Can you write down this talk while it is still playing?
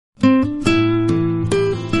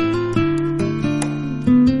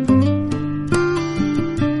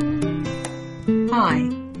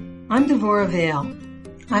I'm Devorah Vale.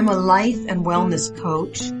 I'm a life and wellness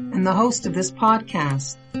coach and the host of this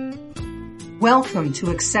podcast. Welcome to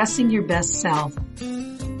Accessing Your Best Self,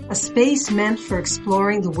 a space meant for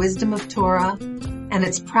exploring the wisdom of Torah and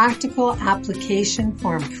its practical application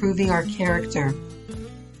for improving our character.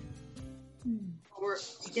 We're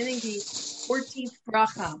beginning the 14th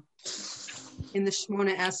bracha in the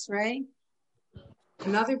Shemona Esrei,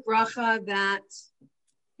 another bracha that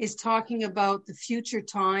is talking about the future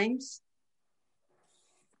times.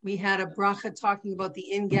 We had a bracha talking about the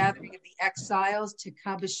ingathering of the exiles to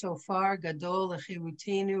Kabish Shofar, Gadol,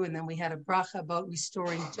 Lechirutenu, and then we had a bracha about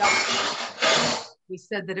restoring justice. We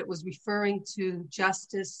said that it was referring to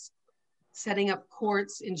justice, setting up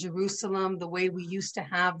courts in Jerusalem the way we used to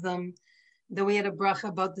have them. Then we had a bracha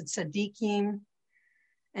about the tzaddikim,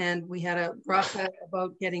 and we had a bracha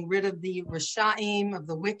about getting rid of the Rashaim, of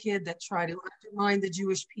the wicked that try to undermine the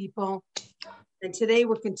Jewish people. And today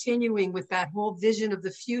we're continuing with that whole vision of the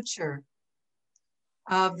future,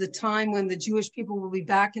 of the time when the Jewish people will be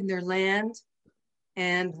back in their land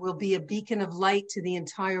and will be a beacon of light to the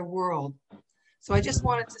entire world. So I just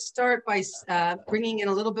wanted to start by bringing in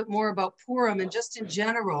a little bit more about Purim, and just in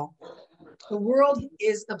general. The world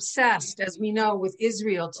is obsessed, as we know, with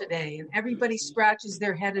Israel today, and everybody scratches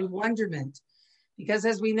their head in wonderment, because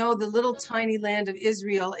as we know, the little tiny land of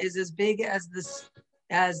Israel is as big as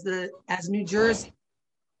New Jersey,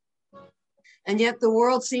 and yet the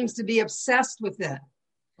world seems to be obsessed with it.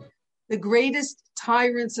 The greatest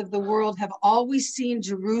tyrants of the world have always seen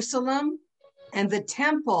Jerusalem and the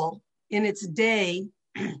temple in its day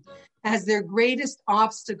as their greatest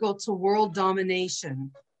obstacle to world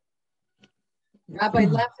domination. Rabbi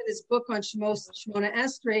Leff, in his book on Shemona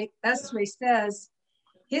Esrei says,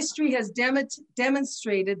 history has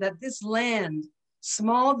demonstrated that this land,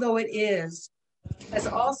 small though it is, has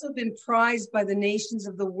also been prized by the nations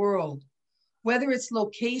of the world, whether its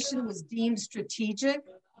location was deemed strategic,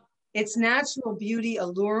 its natural beauty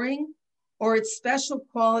alluring, or its special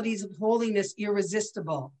qualities of holiness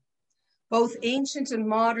irresistible. Both ancient and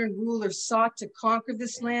modern rulers sought to conquer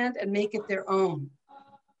this land and make it their own.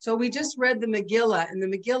 So we just read the Megillah, and the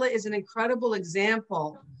Megillah is an incredible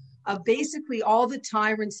example of basically all the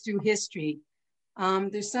tyrants through history.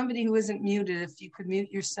 There's somebody who isn't muted. If you could mute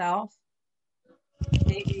yourself.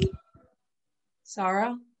 Maybe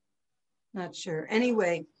Sarah? Not sure.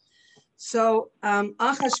 Anyway, so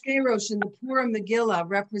Achashverosh in the Purim Megillah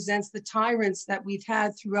represents the tyrants that we've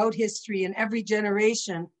had throughout history in every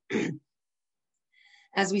generation.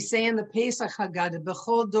 As we say in the Pesach Haggadah,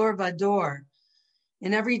 Bechol Dor Vador,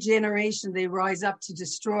 in every generation they rise up to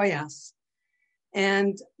destroy us.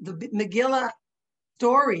 And the Megillah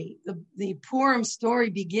story, the Purim story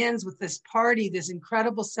begins with this party, this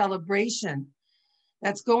incredible celebration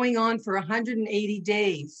that's going on for 180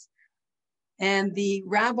 days. And the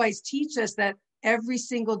rabbis teach us that every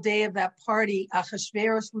single day of that party,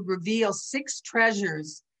 Achashverosh would reveal 6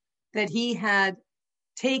 treasures that he had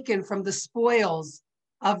taken from the spoils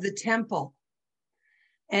of the temple.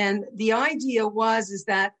 And the idea is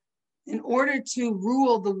that in order to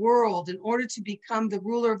rule the world, in order to become the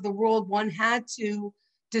ruler of the world, one had to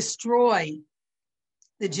destroy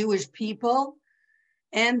the Jewish people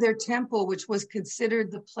and their temple, which was considered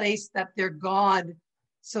the place that their God,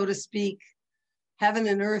 so to speak, heaven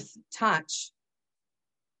and earth touch.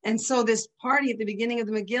 And so this party at the beginning of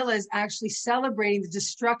the Megillah is actually celebrating the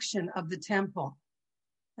destruction of the temple.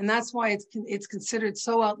 And that's why it's considered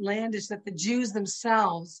so outlandish that the Jews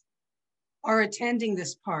themselves are attending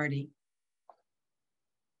this party.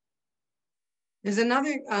 There's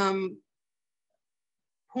another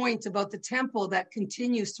point about the temple that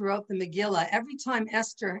continues throughout the Megillah. Every time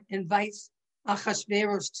Esther invites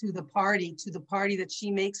Achashverosh to the party that she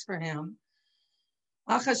makes for him,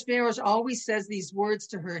 Achashverosh always says these words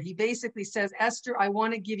to her. He basically says, Esther, I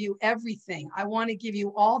want to give you everything. I want to give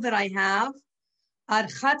you all that I have. Ad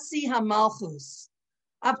chatzi hamalchus,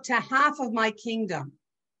 up to half of my kingdom.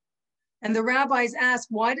 And the rabbis ask,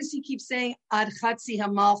 why does he keep saying ad chatzi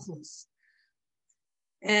hamalchus?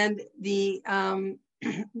 And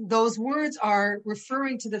those words are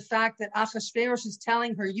referring to the fact that Achashverosh is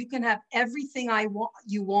telling her, you can have everything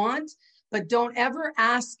you want, but don't ever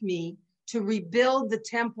ask me to rebuild the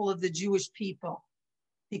temple of the Jewish people,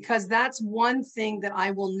 because that's one thing that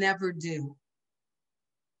I will never do.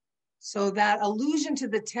 So that allusion to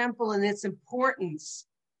the temple and its importance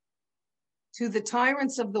to the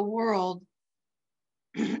tyrants of the world,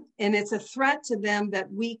 and it's a threat to them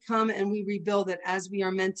that we come and we rebuild it as we are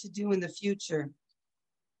meant to do in the future.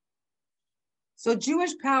 So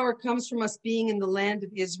Jewish power comes from us being in the land of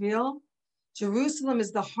Israel. Jerusalem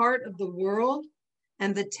is the heart of the world,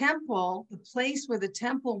 And the temple, the place where the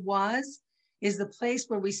temple was, is the place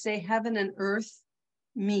where we say heaven and earth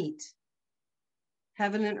meet.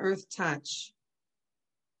 Heaven and earth touch.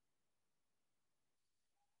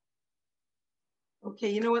 Okay,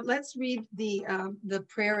 you know what? Let's read the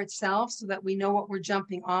prayer itself so that we know what we're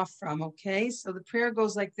jumping off from, okay? So the prayer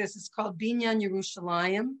goes like this. It's called Binyan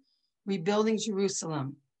Yerushalayim, Rebuilding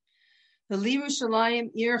Jerusalem. The Yerushalayim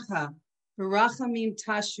Ircha, Barachamim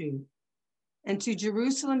Tashu. And to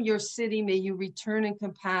Jerusalem, your city, may you return in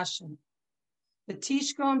compassion.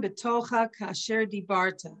 Betishkon betocha kasher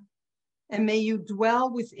dibarta. And may you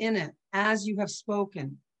dwell within it as you have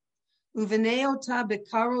spoken. Uveneota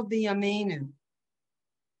bekaro b'yameinu.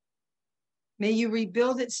 May you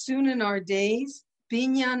rebuild it soon in our days,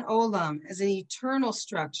 binyan olam, as an eternal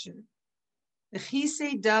structure.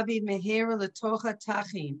 V'chisei David mehera letocha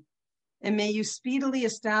tachim, and may you speedily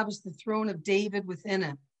establish the throne of David within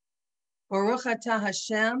it. Baruch atah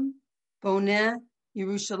Hashem, boneh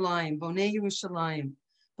Yerushalayim, boneh Yerushalayim.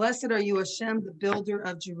 Blessed are you, Hashem, the builder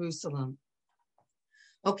of Jerusalem.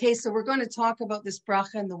 Okay, so we're going to talk about this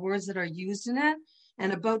bracha and the words that are used in it,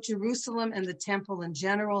 and about Jerusalem and the temple in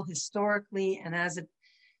general, historically, and as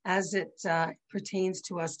it pertains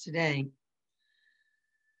to us today.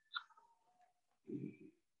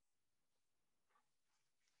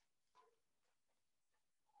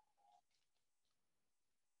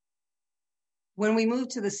 When we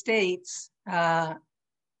moved to the States,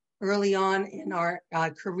 early on in our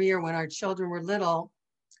career, when our children were little,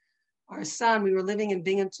 our son, we were living in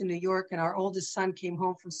Binghamton, New York, and our oldest son came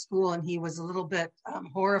home from school, and he was a little bit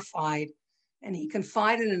horrified. And he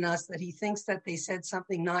confided in us that he thinks that they said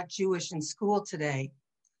something not Jewish in school today.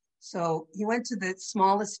 So he went to the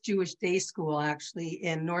smallest Jewish day school, actually,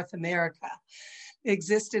 in North America. It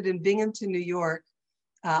existed in Binghamton, New York,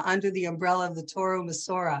 under the umbrella of the Torah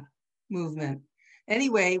Masorah movement.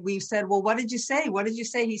 Anyway, we said, well, what did you say? What did you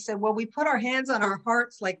say? He said, well, we put our hands on our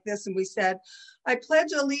hearts like this, and we said, I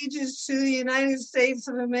pledge allegiance to the United States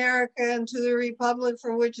of America and to the republic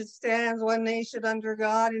for which it stands, one nation under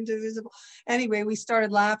God, indivisible. Anyway, we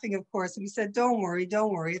started laughing, of course, and we said, don't worry,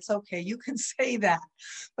 it's okay, you can say that.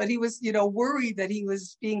 But he was, worried that he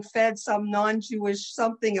was being fed some non-Jewish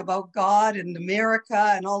something about God and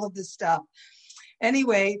America and all of this stuff.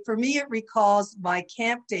 Anyway, for me, it recalls my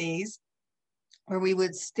camp days, where we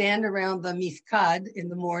would stand around the mifkad in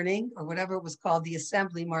the morning, or whatever it was called, the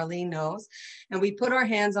assembly, Marlene knows, and we put our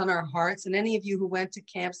hands on our hearts. And any of you who went to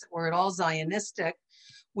camps that were at all Zionistic,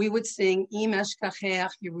 we would sing Im Eshkacheach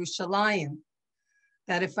Yerushalayim,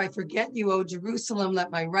 that if I forget you, O Jerusalem,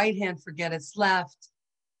 let my right hand forget its left,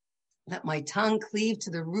 let my tongue cleave to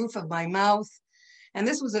the roof of my mouth. And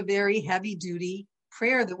this was a very heavy duty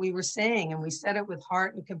prayer that we were saying, and we said it with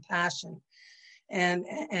heart and compassion.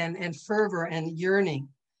 And fervor and yearning.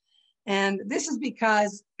 And this is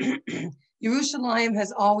because Yerushalayim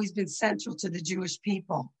has always been central to the Jewish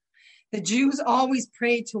people. The Jews always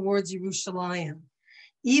prayed towards Yerushalayim.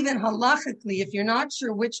 Even halachically, if you're not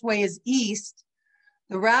sure which way is east,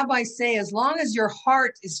 the rabbis say as long as your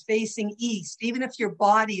heart is facing east, even if your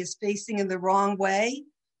body is facing in the wrong way,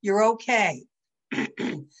 you're okay.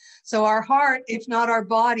 So our heart, if not our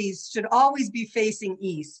bodies, should always be facing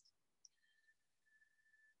east.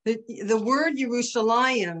 The word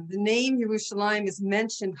Yerushalayim, the name Yerushalayim, is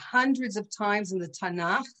mentioned hundreds of times in the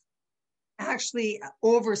Tanakh, actually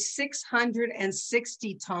over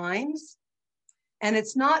 660 times. And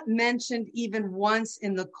it's not mentioned even once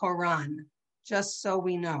in the Quran, just so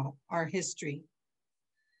we know our history.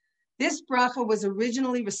 This bracha was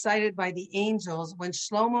originally recited by the angels when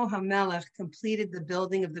Shlomo HaMelech completed the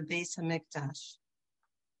building of the Beis HaMikdash.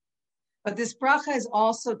 But this bracha is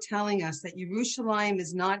also telling us that Yerushalayim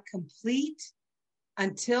is not complete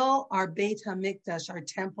until our Beit HaMikdash, our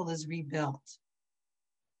temple, is rebuilt.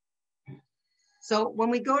 So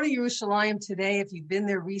when we go to Yerushalayim today, if you've been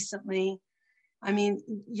there recently, I mean,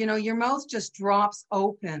 your mouth just drops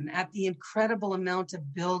open at the incredible amount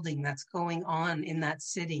of building that's going on in that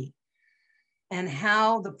city, and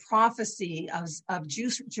how the prophecy of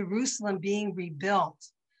Jerusalem being rebuilt,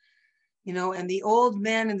 and the old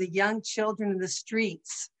men and the young children in the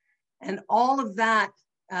streets, and all of that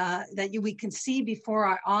we can see before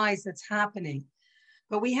our eyes that's happening.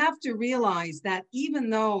 But we have to realize that even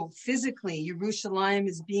though physically Yerushalayim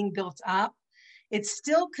is being built up, it's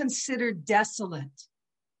still considered desolate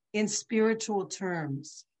in spiritual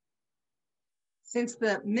terms. Since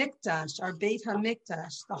the Mikdash, our Beit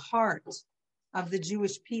HaMikdash, the heart of the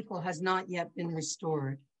Jewish people, has not yet been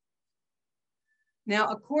restored. Now,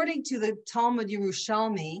 according to the Talmud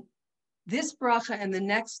Yerushalmi, This bracha and the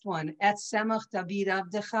next one, Et Semach David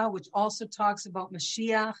Avdecha, which also talks about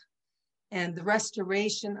Mashiach and the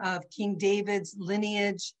restoration of King David's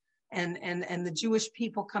lineage and the Jewish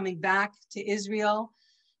people coming back to Israel.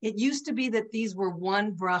 It used to be that these were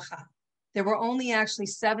one bracha. There were only actually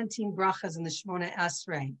 17 brachas in the Shemona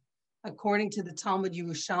Esrei, according to the Talmud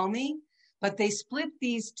Yerushalmi, but they split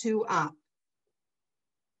these two up.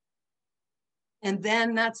 And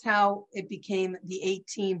then that's how it became the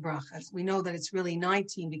 18 brachas. We know that it's really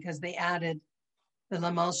 19 because they added the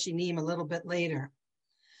Lamal Shinim a little bit later.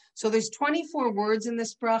 So there's 24 words in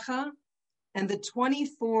this bracha, and the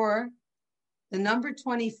number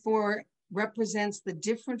 24 represents the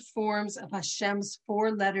different forms of Hashem's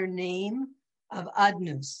four-letter name of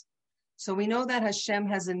Adnus. So we know that Hashem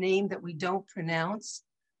has a name that we don't pronounce,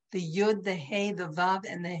 the Yud, the He, the Vav,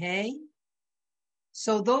 and the He.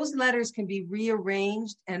 So those letters can be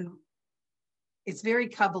rearranged, and it's very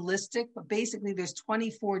Kabbalistic, but basically there's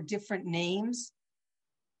 24 different names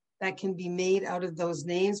that can be made out of those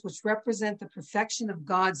names, which represent the perfection of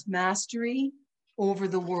God's mastery over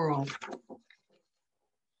the world.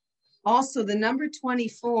 Also, the number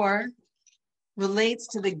 24 relates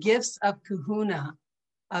to the gifts of kahuna,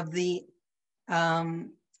 of the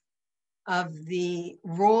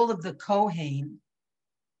role of the Kohen,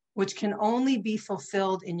 which can only be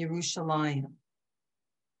fulfilled in Yerushalayim.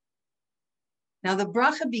 Now, the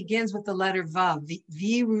bracha begins with the letter Vav,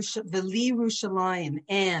 V'li Yerushalayim,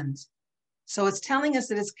 and. So it's telling us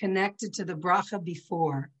that it's connected to the bracha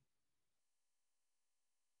before.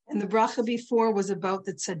 And the bracha before was about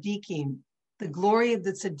the tzaddikim, the glory of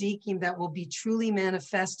the tzaddikim that will be truly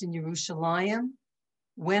manifest in Yerushalayim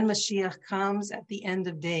when Mashiach comes at the end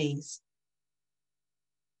of days.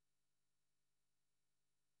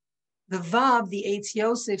 The Vav, the Eitz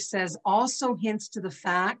Yosef says, also hints to the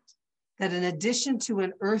fact that in addition to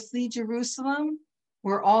an earthly Jerusalem,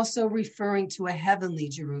 we're also referring to a heavenly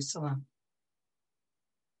Jerusalem.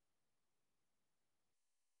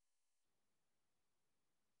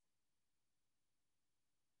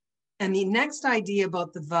 And the next idea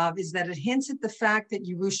about the Vav is that it hints at the fact that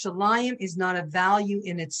Yerushalayim is not a value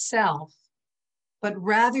in itself, but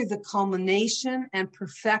rather the culmination and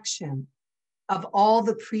perfection of all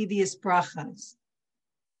the previous brachas.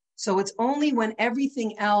 So it's only when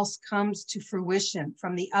everything else comes to fruition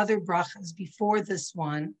from the other brachas before this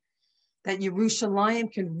one that Yerushalayim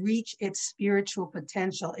can reach its spiritual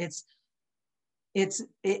potential.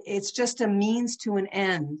 It's just a means to an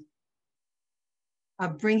end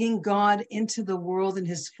of bringing God into the world in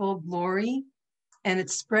his full glory, and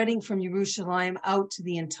it's spreading from Yerushalayim out to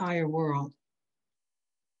the entire world.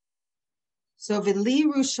 So V'li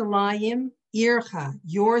Yerushalayim Ircha,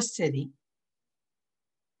 your city.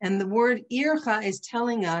 And the word Ircha is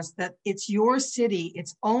telling us that it's your city.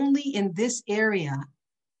 It's only in this area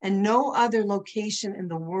and no other location in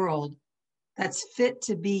the world that's fit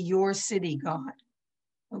to be your city, God.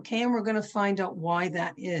 Okay, and we're going to find out why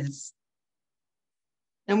that is.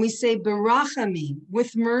 And we say, Berachamim,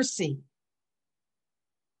 with mercy.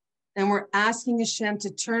 And we're asking Hashem to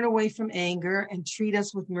turn away from anger and treat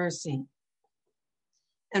us with mercy.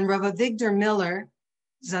 And Rav Avigdor Miller,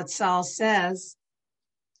 Zatzal, says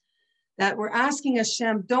that we're asking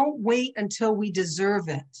Hashem, don't wait until we deserve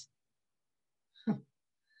it,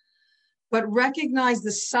 but recognize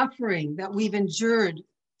the suffering that we've endured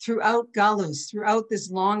throughout Galus, throughout this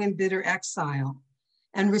long and bitter exile,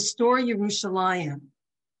 and restore Yerushalayim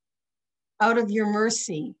out of your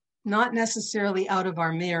mercy, not necessarily out of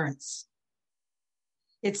our merits.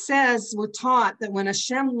 It says, we're taught that when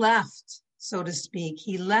Hashem left, so to speak,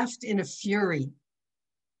 he left in a fury.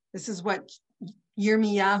 This is what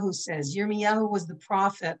Yirmiyahu says. Yirmiyahu was the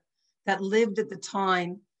prophet that lived at the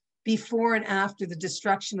time before and after the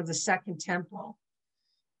destruction of the Second Temple.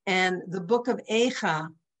 And the book of Eicha,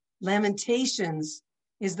 Lamentations,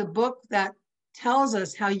 is the book that tells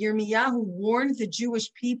us how Yirmiyahu warned the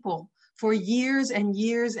Jewish people for years and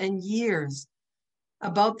years and years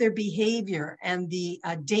about their behavior and the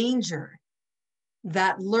danger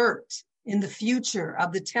that lurked in the future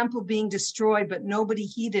of the temple being destroyed, but nobody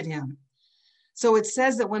heeded him. So it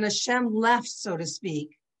says that when Hashem left, so to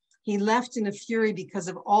speak, he left in a fury because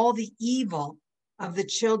of all the evil of the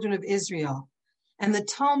children of Israel. And the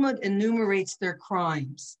Talmud enumerates their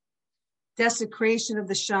crimes. Desecration of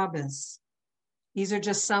the Shabbos. These are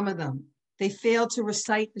just some of them. They failed to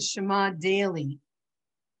recite the Shema daily.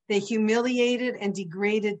 They humiliated and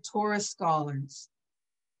degraded Torah scholars.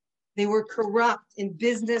 They were corrupt in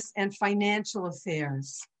business and financial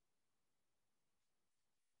affairs.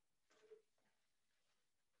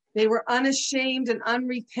 They were unashamed and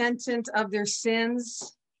unrepentant of their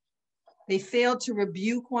sins. They failed to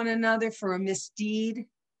rebuke one another for a misdeed.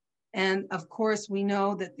 And of course, we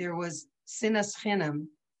know that there was sinas chinam.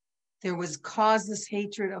 There was causeless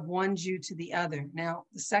hatred of one Jew to the other. Now,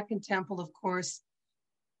 the second temple, of course,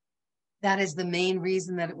 that is the main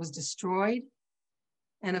reason that it was destroyed.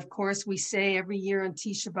 And of course, we say every year on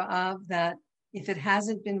Tisha B'Av that if it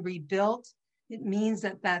hasn't been rebuilt, it means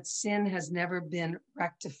that that sin has never been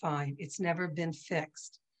rectified. It's never been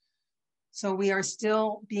fixed. So we are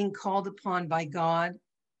still being called upon by God,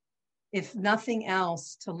 if nothing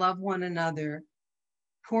else, to love one another.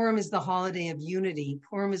 Purim is the holiday of unity.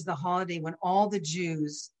 Purim is the holiday when all the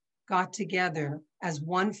Jews got together as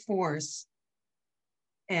one force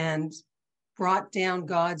and brought down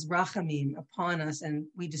God's rachamim upon us, and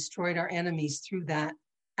we destroyed our enemies through that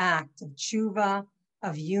act of tshuva,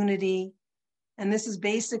 of unity. And this is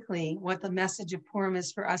basically what the message of Purim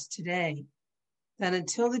is for us today, that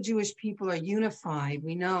until the Jewish people are unified,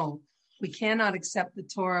 we know we cannot accept the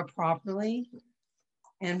Torah properly,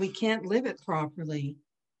 and we can't live it properly.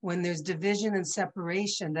 When there's division and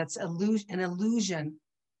separation, that's an illusion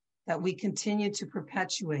that we continue to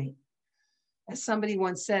perpetuate. As somebody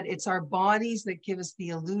once said, it's our bodies that give us the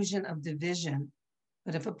illusion of division.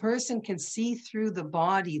 But if a person can see through the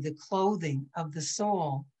body, the clothing of the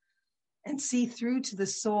soul, and see through to the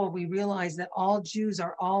soul, we realize that all Jews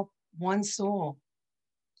are all one soul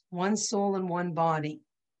and one body.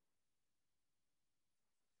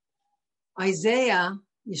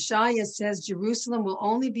 Yeshaya says Jerusalem will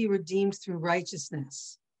only be redeemed through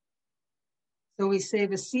righteousness. So we say,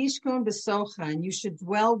 V'sishkon b'socha, and you should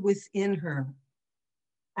dwell within her,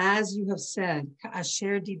 as you have said,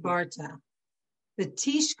 ka'asher dibarta. The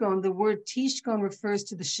tishkon, the word tishkon refers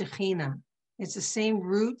to the Shekhinah. It's the same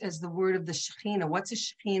root as the word of the Shekhinah. What's a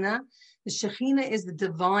Shekhinah? The Shekhinah is the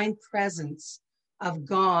divine presence of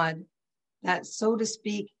God that, so to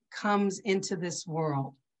speak, comes into this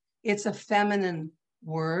world. It's a feminine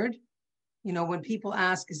word. You know, when people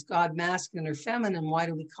ask, is God masculine or feminine? Why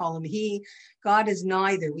do we call him he? God is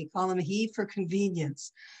neither. We call him he for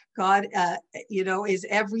convenience. God, is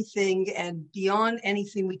everything and beyond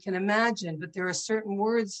anything we can imagine. But there are certain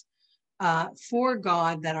words for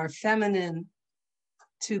God that are feminine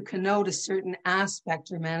to connote a certain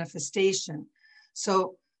aspect or manifestation.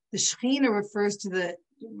 So the Shekhinah refers to the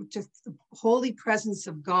holy presence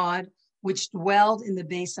of God, which dwelled in the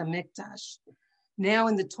Beis HaMikdash. Now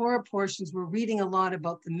in the Torah portions, we're reading a lot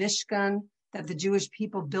about the Mishkan that the Jewish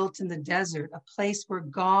people built in the desert, a place where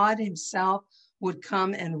God himself would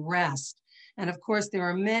come and rest. And of course, there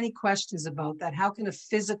are many questions about that. How can a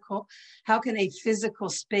physical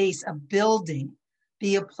space, a building,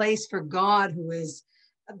 be a place for God who is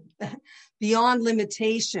beyond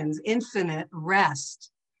limitations, infinite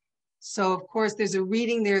rest? So of course, there's a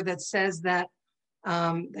reading there that says that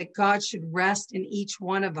God should rest in each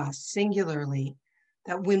one of us singularly,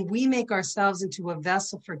 that when we make ourselves into a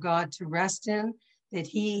vessel for God to rest in, that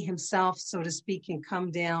he himself, so to speak, can come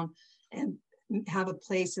down and have a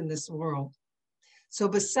place in this world. So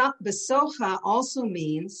Besocha also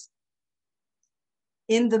means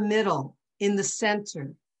in the middle, in the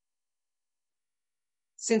center.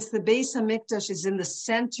 Since the Beis HaMikdash is in the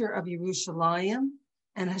center of Yerushalayim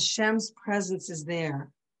and Hashem's presence is there,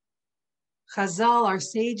 Chazal, our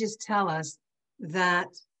sages, tell us that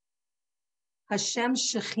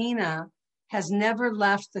Hashem's Shekhinah has never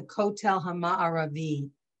left the Kotel HaMa'aravi.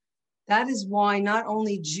 That is why not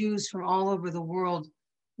only Jews from all over the world,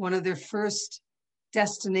 one of their first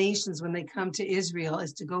destinations when they come to Israel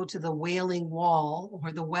is to go to the Wailing Wall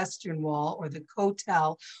or the Western Wall or the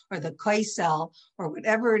Kotel or the Kaisel or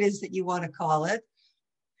whatever it is that you want to call it.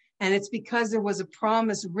 And it's because there was a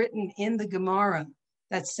promise written in the Gemara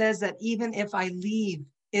that says that even if I leave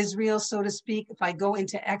Israel, so to speak, if I go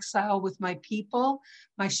into exile with my people,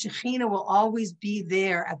 my Shekhinah will always be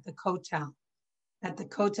there at the Kotel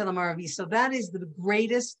HaMaravi. So that is the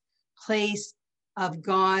greatest place of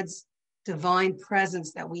God's divine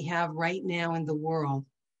presence that we have right now in the world.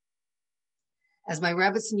 As my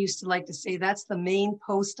Rebbetzin used to like to say, that's the main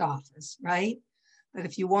post office, right? That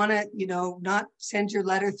if you want to, not send your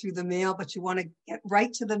letter through the mail, but you want to get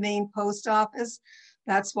right to the main post office,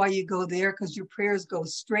 that's why you go there, because your prayers go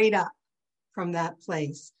straight up from that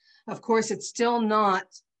place. Of course, it's still not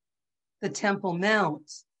the Temple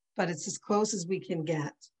Mount, but it's as close as we can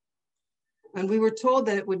get. And we were told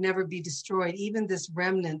that it would never be destroyed, even this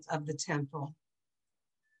remnant of the temple.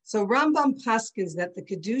 So Rambam paskins that the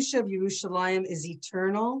Kedusha of Yerushalayim is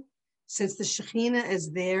eternal, since the Shekhinah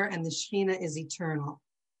is there and the Shekhinah is eternal.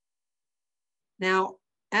 Now,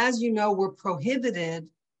 as you know, we're prohibited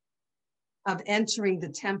of entering the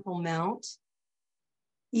Temple Mount.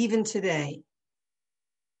 Even today,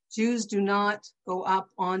 Jews do not go up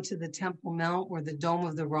onto the Temple Mount where the Dome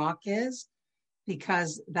of the Rock is,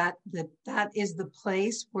 because that is the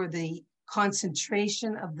place where the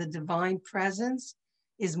concentration of the divine presence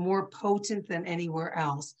is more potent than anywhere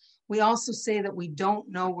else. We also say that we don't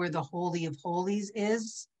know where the Holy of Holies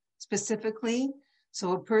is specifically,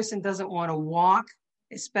 so a person doesn't want to walk,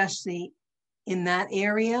 especially in that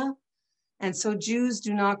area. And so Jews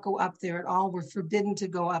do not go up there at all. We're forbidden to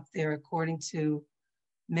go up there according to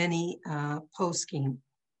many poskim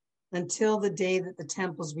until the day that the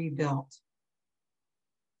temple's rebuilt.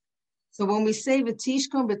 So when we say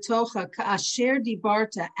V'tishkon b'tocha ka'asher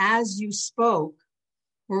dibarta, as you spoke,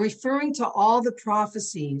 we're referring to all the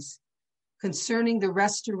prophecies concerning the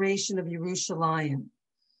restoration of Yerushalayim.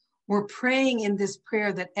 We're praying in this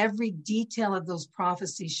prayer that every detail of those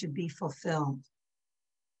prophecies should be fulfilled.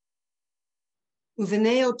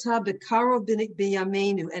 Uvenei ota b'karov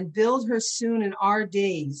b'yameinu, and build her soon in our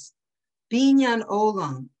days. Binyan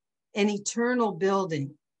olam, an eternal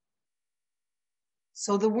building.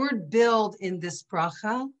 So the word build in this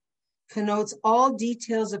bracha connotes all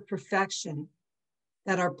details of perfection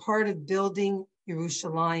that are part of building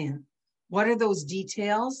Yerushalayim. What are those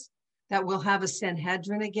details? That we'll have a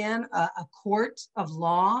Sanhedrin again, a court of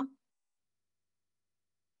law.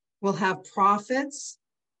 We'll have prophets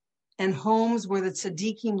and homes where the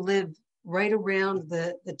tzaddikim live right around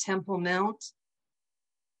the Temple Mount.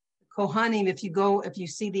 Kohanim, if you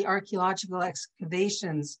see the archaeological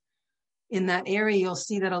excavations in that area, you'll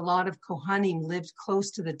see that a lot of Kohanim lived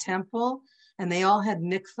close to the temple, and they all had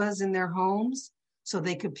mikvahs in their homes so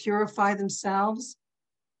they could purify themselves.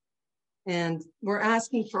 And we're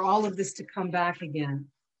asking for all of this to come back again.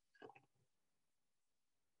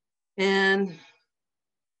 And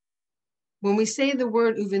when we say the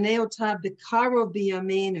word uvenei ota b'karov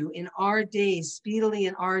b'yameinu, in our days, speedily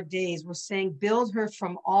in our days, we're saying build her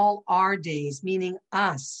from all our days, meaning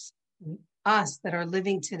us that are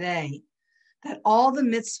living today, that all the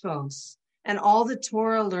mitzvos and all the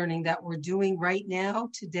Torah learning that we're doing right now,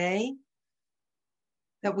 today,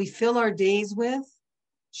 that we fill our days with,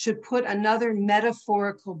 should put another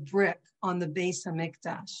metaphorical brick on the Beis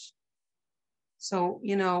HaMikdash. So,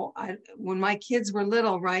 when my kids were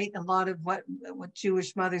little, right, a lot of what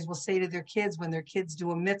Jewish mothers will say to their kids when their kids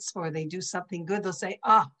do a mitzvah or they do something good, they'll say,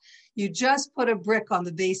 you just put a brick on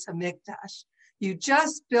the Beis HaMikdash. You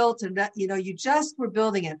just built you just were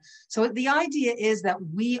building it. So the idea is that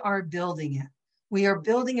we are building it. We are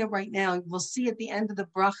building it right now. We'll see at the end of the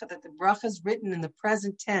bracha that the bracha is written in the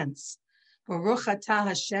present tense. Baruch atah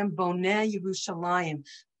Hashem boneh Yerushalayim,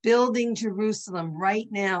 building Jerusalem right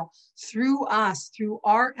now through us, through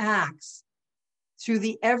our acts, through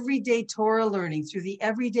the everyday Torah learning, through the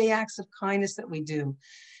everyday acts of kindness that we do.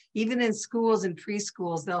 Even in schools and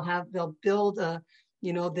preschools, they'll build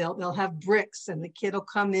they'll have bricks, and the kid will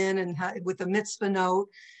come in and with a mitzvah note,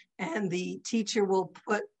 and the teacher will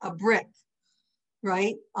put a brick,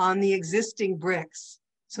 right, on the existing bricks,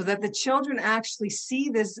 so that the children actually see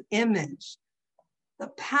this image, the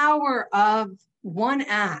power of one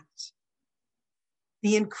act,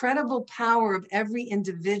 the incredible power of every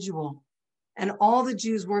individual and all the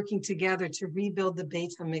Jews working together to rebuild the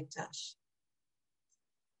Beit HaMikdash.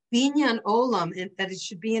 Binyan olam, that it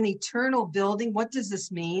should be an eternal building. What does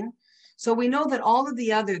this mean? So we know that all of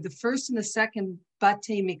the first and the second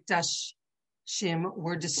Batei Mikdashim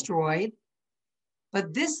were destroyed.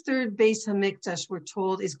 But this third Beis HaMikdash, we're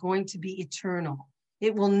told, is going to be eternal.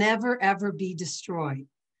 It will never, ever be destroyed.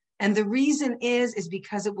 And the reason is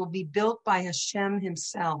because it will be built by Hashem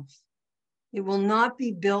himself. It will not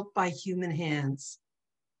be built by human hands.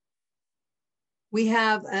 We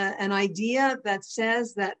have an idea that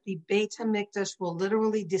says that the Beit HaMikdash will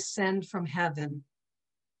literally descend from heaven.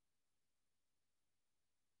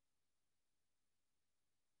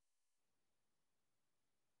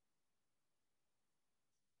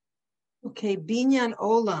 Okay, Binyan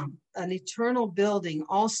Olam, an eternal building,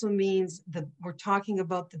 also means we're talking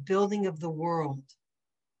about the building of the world.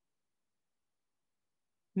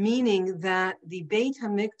 Meaning that the Beit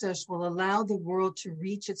HaMikdash will allow the world to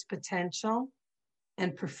reach its potential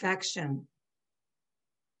and perfection.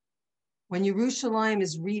 When Yerushalayim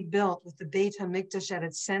is rebuilt with the Beit HaMikdash at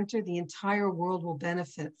its center, the entire world will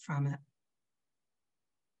benefit from it.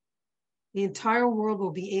 The entire world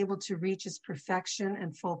will be able to reach its perfection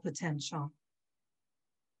and full potential.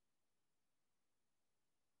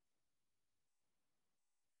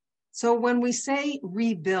 So when we say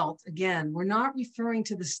rebuilt, again, we're not referring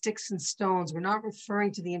to the sticks and stones. We're not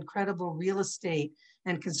referring to the incredible real estate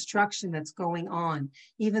and construction that's going on,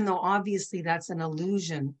 even though obviously that's an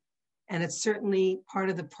illusion And it's certainly part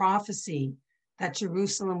of the prophecy that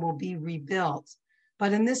Jerusalem will be rebuilt.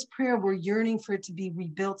 But in this prayer, we're yearning for it to be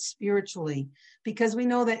rebuilt spiritually, because we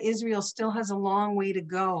know that Israel still has a long way to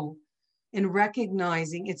go in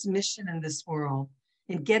recognizing its mission in this world,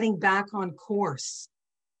 in getting back on course,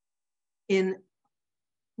 in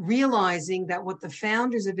realizing that what the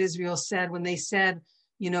founders of Israel said when they said,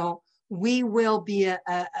 we will be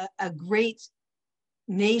a great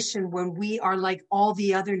nation when we are like all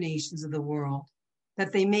the other nations of the world,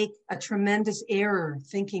 that they make a tremendous error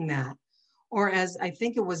thinking that. Or as I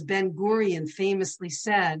think it was Ben Gurion famously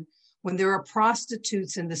said, when there are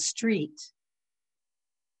prostitutes in the street,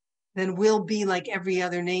 then we'll be like every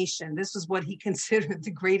other nation. This was what he considered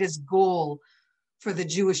the greatest goal for the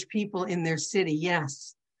Jewish people in their city,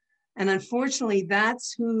 yes. And unfortunately,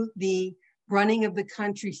 that's who the running of the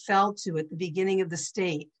country fell to at the beginning of the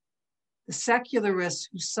state. The secularists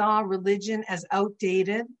who saw religion as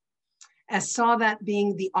outdated, as saw that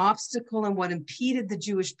being the obstacle and what impeded the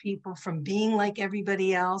Jewish people from being like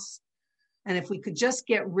everybody else. And if we could just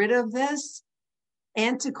get rid of this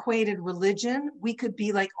antiquated religion, we could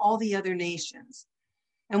be like all the other nations.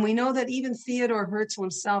 And we know that even Theodor Herzl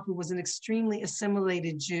himself, who was an extremely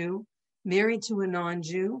assimilated Jew, married to a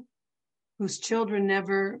non-Jew, whose children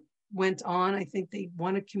never went on. I think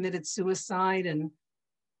one had committed suicide, and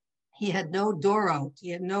he had no dorot. He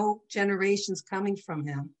had no generations coming from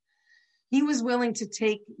him. He was willing to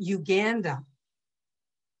take Uganda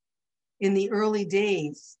in the early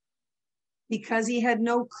days because he had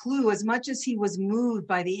no clue, as much as he was moved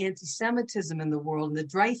by the anti-Semitism in the world and the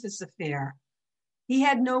Dreyfus affair, he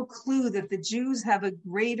had no clue that the Jews have a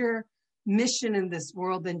greater mission in this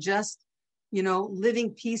world than just,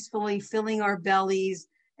 living peacefully, filling our bellies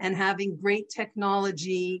and having great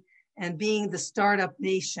technology and being the startup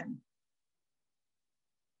nation.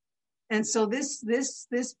 And so this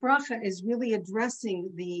bracha is really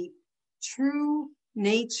addressing the true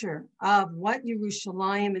nature of what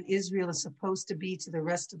Yerushalayim and Israel is supposed to be to the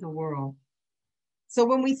rest of the world. So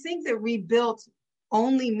when we think that rebuilt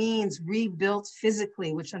only means rebuilt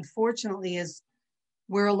physically, which unfortunately is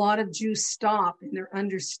where a lot of Jews stop in their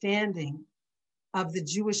understanding of the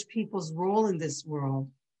Jewish people's role in this world,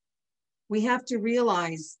 we have to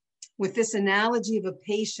realize, with this analogy of a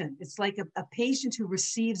patient, it's like a patient who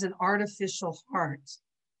receives an artificial heart.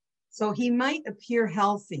 So he might appear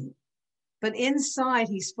healthy, but inside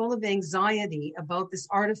he's full of anxiety about this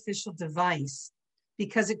artificial device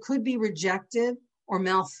because it could be rejected or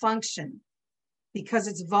malfunction, because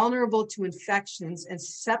it's vulnerable to infections and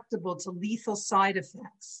susceptible to lethal side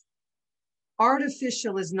effects.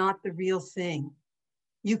 Artificial is not the real thing.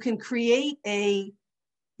 You can create an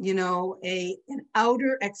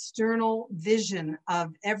outer external vision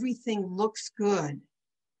of everything looks good,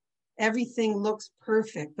 everything looks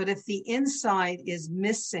perfect, but if the inside is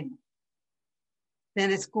missing,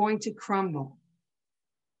 then it's going to crumble.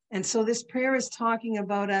 And so this prayer is talking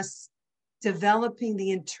about us developing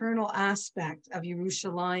the internal aspect of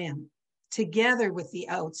Yerushalayim together with the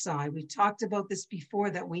outside. We've talked about this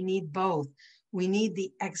before, that we need both. We need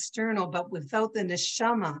the external, but without the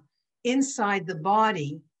neshama inside the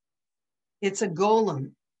body, it's a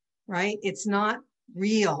golem, right? It's not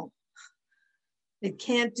real. It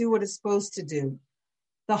can't do what it's supposed to do.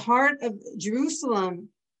 The heart of Jerusalem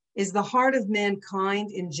is the heart of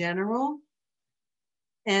mankind in general.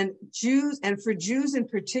 And for Jews in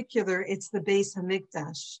particular, it's the Beis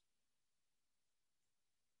Hamikdash.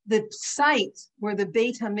 The site where the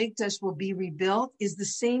Beit Hamikdash will be rebuilt is the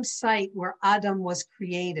same site where Adam was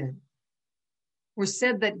created. We're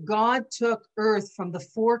said that God took earth from the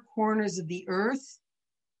four corners of the earth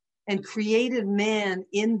and created man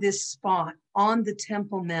in this spot on the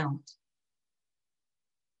Temple Mount.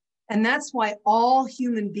 And that's why all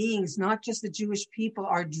human beings, not just the Jewish people,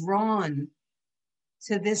 are drawn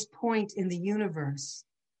to this point in the universe,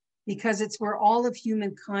 because it's where all of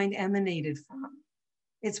humankind emanated from.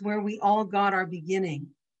 It's where we all got our beginning.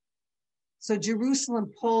 So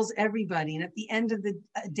Jerusalem pulls everybody. And at the end of the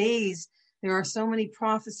days, there are so many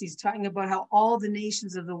prophecies talking about how all the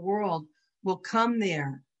nations of the world will come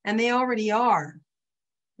there. And they already are.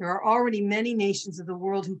 There are already many nations of the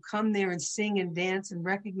world who come there and sing and dance and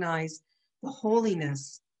recognize the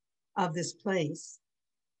holiness of this place.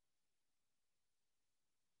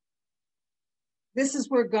 This is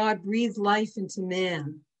where God breathed life into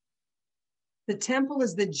man. The temple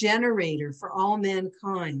is the generator for all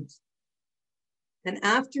mankind. And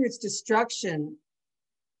after its destruction,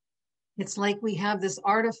 it's like we have this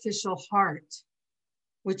artificial heart,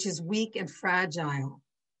 which is weak and fragile.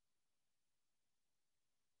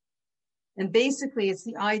 And basically, it's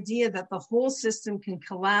the idea that the whole system can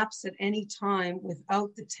collapse at any time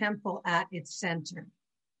without the temple at its center.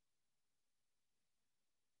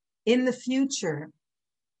 In the future,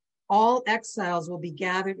 all exiles will be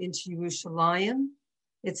gathered into Yerushalayim.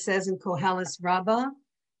 It says in Koheles Rabbah,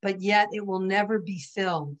 but yet it will never be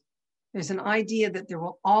filled. There's an idea that there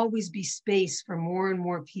will always be space for more and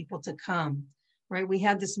more people to come, right? We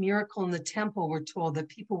had this miracle in the temple. We're told that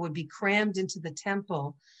people would be crammed into the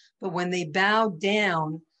temple, but when they bowed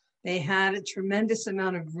down, they had a tremendous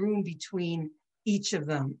amount of room between each of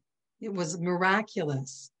them. It was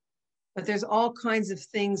miraculous. But there's all kinds of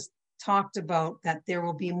things talked about that there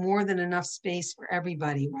will be more than enough space for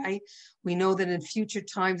everybody, right? We know that in future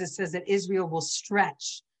times, it says that Israel will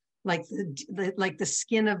stretch like the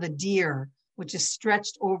skin of a deer, which is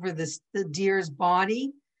stretched over the deer's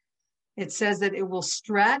body. It says that it will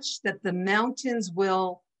stretch, that the mountains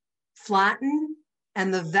will flatten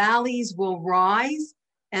and the valleys will rise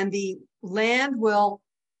and the land will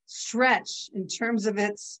stretch in terms of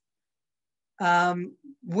its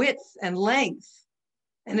width and length.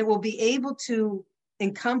 And it will be able to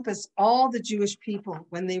encompass all the Jewish people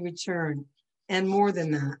when they return, and more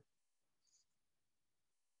than that.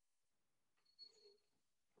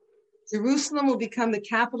 Jerusalem will become the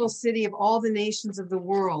capital city of all the nations of the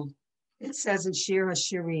world, it says in Shir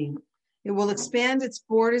HaShirim. It will expand its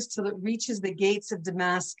borders till it reaches the gates of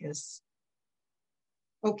Damascus.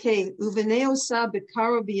 Okay, Uveneosa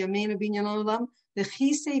Bekaro Biyamena Binyan Olam,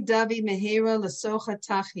 V'chise Davi Mehera Lasocha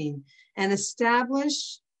Tachin, and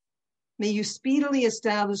may you speedily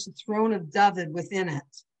establish the throne of David within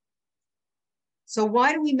it. So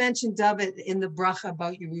why do we mention David in the bracha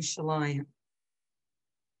about Yerushalayim?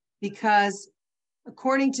 Because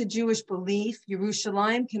according to Jewish belief,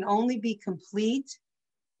 Yerushalayim can only be complete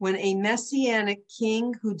when a messianic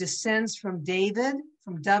king who descends from David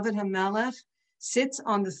HaMelech, sits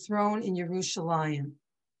on the throne in Yerushalayim.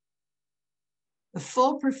 The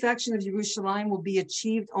full perfection of Yerushalayim will be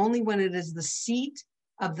achieved only when it is the seat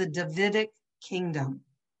of the Davidic kingdom.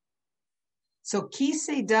 So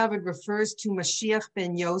Kisei David refers to Mashiach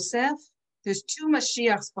ben Yosef. There's two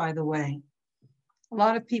Mashiachs, by the way. A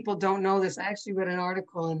lot of people don't know this. I actually read an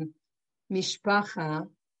article in Mishpacha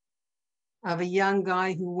of a young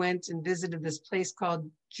guy who went and visited this place called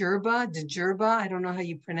Djerba. I don't know how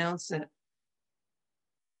you pronounce it.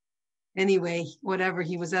 Anyway, whatever,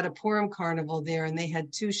 he was at a Purim carnival there, and they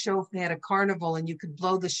had they had a carnival, and you could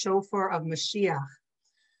blow the shofar of Mashiach.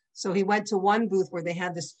 So he went to one booth where they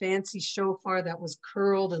had this fancy shofar that was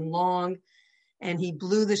curled and long, and he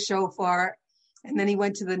blew the shofar. And then he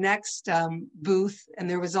went to the next booth, and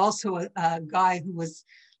there was also a guy who was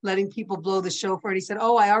letting people blow the shofar. And he said,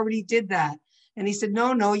 "Oh, I already did that." And he said,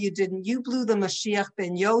 No, you didn't. You blew the Mashiach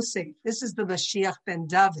ben Yosef. This is the Mashiach ben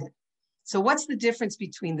David. So what's the difference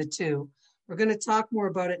between the two? We're going to talk more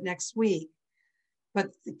about it next week. But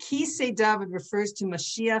the Kisei David refers to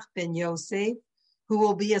Mashiach ben Yosef, who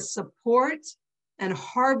will be a support and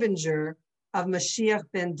harbinger of Mashiach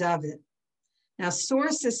ben David. Now,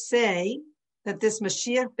 sources say that this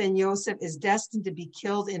Mashiach ben Yosef is destined to be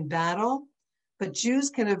killed in battle, but Jews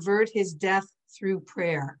can avert his death through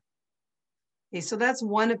prayer. Okay, so that's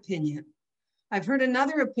one opinion. I've heard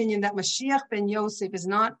another opinion that Mashiach ben Yosef is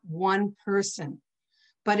not one person,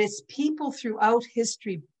 but it's people throughout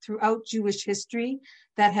history, throughout Jewish history,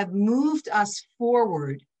 that have moved us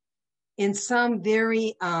forward in some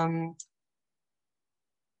very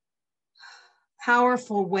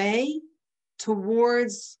powerful way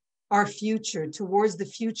towards our future, towards the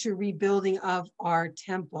future rebuilding of our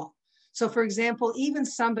temple. So, for example, even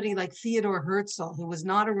somebody like Theodor Herzl, who was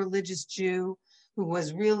not a religious Jew, who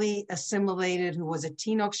was really assimilated, who was a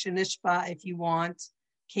Tinok Shenishba, if you want,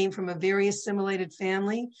 came from a very assimilated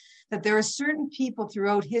family, that there are certain people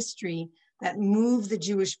throughout history that move the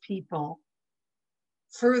Jewish people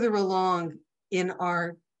further along in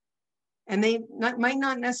our, and they might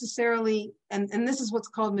not necessarily, and this is what's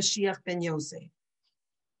called Mashiach ben Yosef.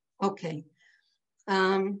 Okay.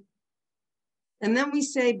 And then we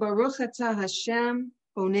say, Baruch atah Hashem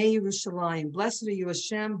bonei Yerushalayim. Blessed are you,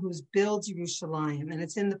 Hashem, who builds Yerushalayim. And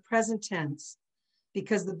it's in the present tense,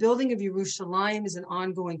 because the building of Yerushalayim is an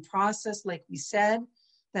ongoing process, like we said,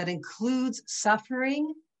 that includes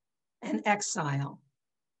suffering and exile.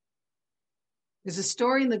 There's a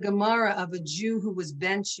story in the Gemara of a Jew who was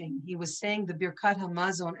benching. He was saying the Birkat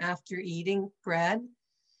Hamazon after eating bread.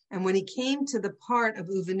 And when he came to the part of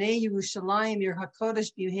Uvenei Yerushalayim, Yer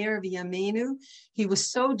HaKodesh B'Uher V'Yameinu, he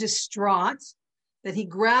was so distraught that he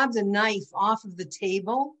grabbed a knife off of the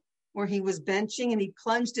table where he was benching and he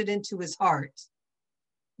plunged it into his heart.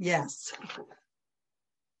 Yes.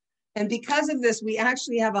 And because of this, we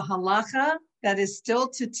actually have a halacha that is still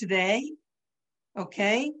to today,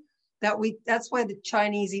 okay? That's why the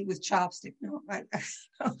Chinese eat with chopstick. No, right?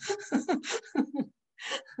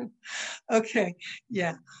 Okay,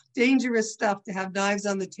 yeah, dangerous stuff to have knives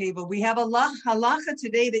on the table. We have a halacha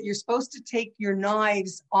today that you're supposed to take your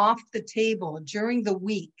knives off the table during the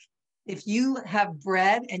week. If you have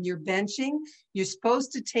bread and you're benching, you're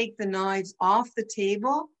supposed to take the knives off the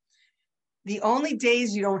table. The only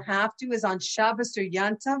days you don't have to is on Shabbos or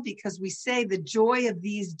Yantav, because we say the joy of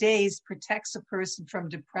these days protects a person from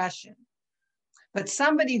depression. But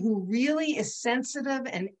somebody who really is sensitive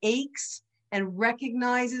and aches and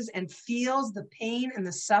recognizes and feels the pain and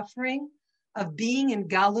the suffering of being in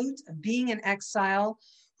galut, of being in exile,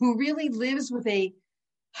 who really lives with a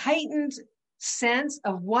heightened sense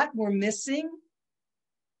of what we're missing,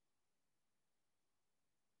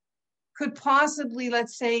 could possibly,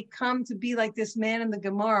 let's say, come to be like this man in the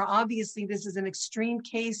Gemara. Obviously, this is an extreme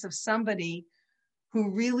case of somebody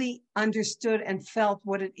who really understood and felt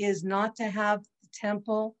what it is not to have the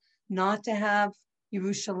temple, not to have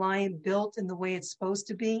Yerushalayim built in the way it's supposed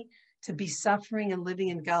to be suffering and living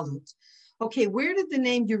in Galut. Okay, where did the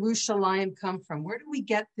name Yerushalayim come from? Where do we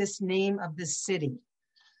get this name of this city?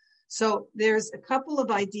 So there's a couple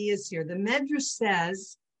of ideas here. The Medrash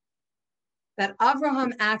says that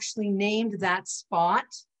Avraham actually named that spot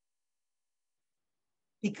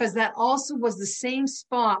because that also was the same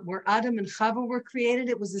spot where Adam and Chava were created.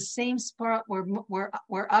 It was the same spot where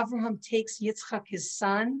Avraham takes Yitzchak, his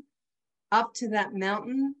son, up to that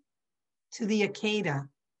mountain, to the Akedah,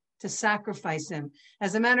 to sacrifice him.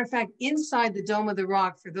 As a matter of fact, inside the Dome of the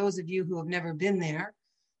Rock, for those of you who have never been there,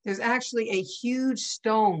 there's actually a huge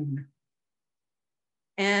stone.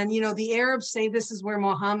 And, you know, the Arabs say this is where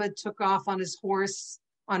Muhammad took off on his horse,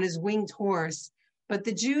 on his winged horse. But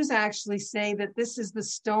the Jews actually say that this is the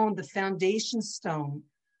stone, the foundation stone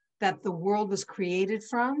that the world was created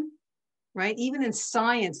from, right? Even in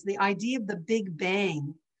science, the idea of the Big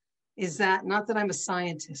Bang is that, not that I'm a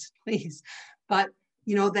scientist, please, but,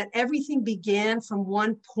 you know, that everything began from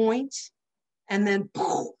one point and then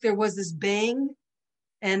poof, there was this bang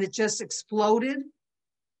and it just exploded.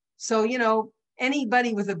 So, you know,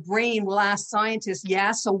 anybody with a brain will ask scientists,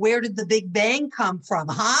 yeah, so where did the Big Bang come from,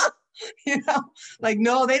 huh? You know, like,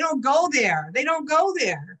 no, they don't go there. They don't go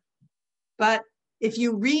there. But if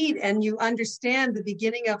you read and you understand the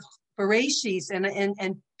beginning of Bereshis,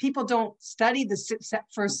 and people don't study the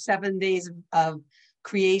first 7 days of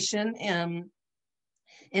creation in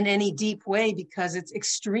any deep way because it's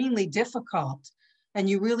extremely difficult. And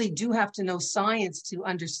you really do have to know science to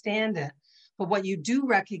understand it. But what you do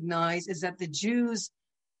recognize is that the Jews,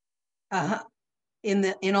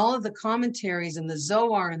 in all of the commentaries and the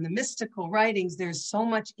Zohar and the mystical writings, there's so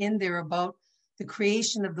much in there about the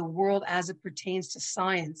creation of the world as it pertains to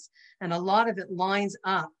science. And a lot of it lines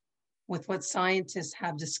up with what scientists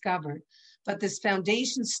have discovered. But this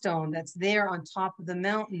foundation stone that's there on top of the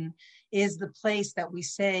mountain is the place that we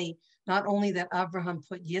say, not only that Abraham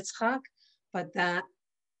put Yitzchak, but that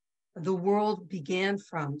the world began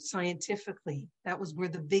from scientifically. That was where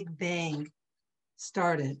the Big Bang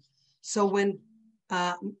started. So when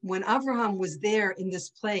Abraham was there in this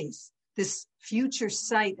place, this future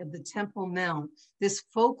site of the Temple Mount, this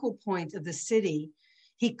focal point of the city,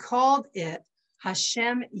 he called it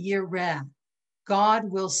Hashem Yireh, God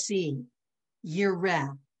will see,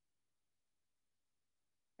 Yireh.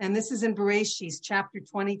 And this is in Bereshis, chapter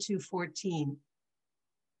 22:14.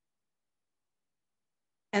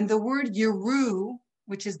 And the word Yeru,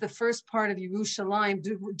 which is the first part of Yerushalayim,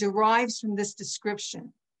 derives from this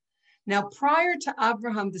description. Now, prior to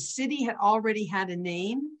Abraham, the city had already had a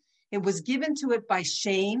name. It was given to it by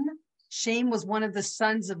Shem. Shem was one of the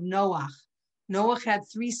sons of Noach. Noach had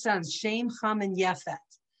 3 sons, Shem, Ham, and Yefet.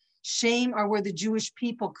 Shem are where the Jewish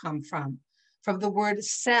people come from the word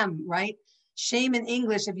Sem, right? Shem in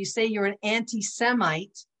English, if you say you're an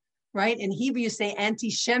anti-Semite, right? In Hebrew, you say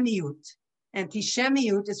anti-Shemiut.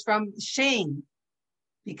 Anti-Shemiut is from Shem,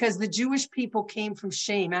 because the Jewish people came from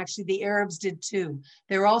Shem. Actually, the Arabs did too.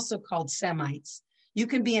 They're also called Semites. You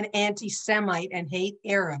can be an anti-Semite and hate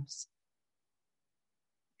Arabs.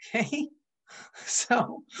 Okay?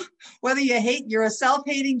 So whether you're a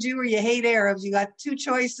self-hating Jew or you hate Arabs, you got 2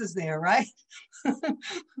 choices there, right?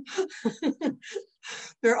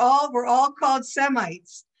 We're all called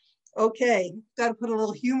Semites. Okay, got to put a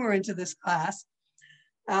little humor into this class.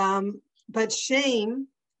 But Shem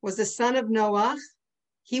was the son of Noach.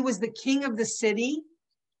 He was the king of the city.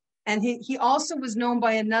 And he also was known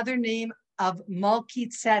by another name of Malki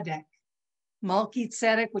Tzedek. Malki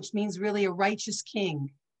Tzedek, which means really a righteous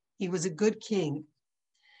king. He was a good king.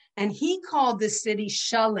 And he called this city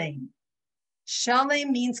Shalem.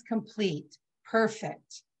 Shalem means complete,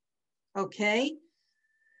 perfect. Okay?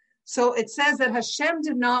 So it says that Hashem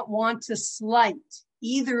did not want to slight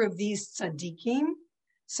either of these tzaddikim.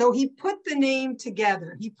 So he put the name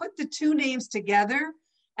together. He put the two names together,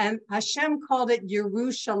 and Hashem called it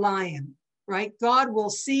Yerushalayim, right? God will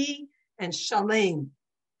see, and Shalem,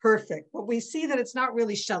 perfect. But we see that it's not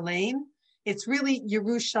really Shalem. It's really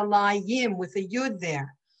Yerushalayim with a yud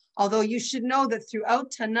there. Although you should know that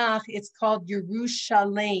throughout Tanakh, it's called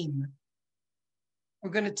Yerushalem. We're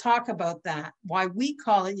going to talk about that, why we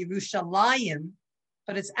call it Yerushalayim,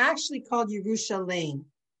 but it's actually called Yerushalem.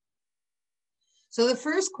 So the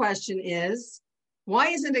first question is, why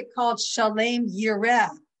isn't it called Shalem Yireh?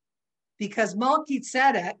 Because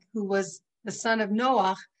Melchizedek, who was the son of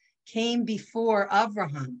Noach, came before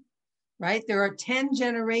Avraham, right? There are 10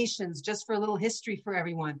 generations, just for a little history for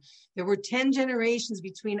everyone. There were 10 generations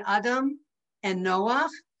between Adam and Noach,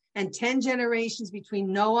 and 10 generations between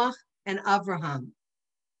Noach and Avraham.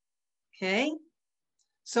 Okay?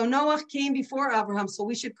 So Noach came before Avraham, so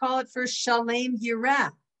we should call it first Shalem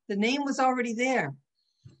Yireh. The name was already there.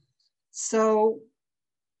 So,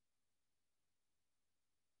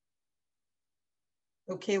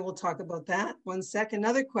 okay, we'll talk about that. One sec.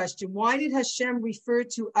 Another question. Why did Hashem refer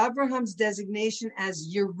to Abraham's designation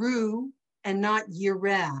as Yeru and not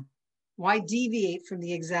Yireh? Why deviate from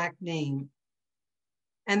the exact name?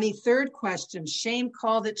 And the third question, Shem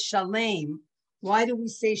called it Shalem. Why do we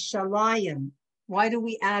say Shalayim? Why do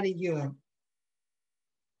we add a yud?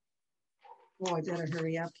 Oh, I better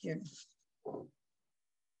hurry up here.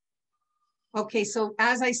 Okay, so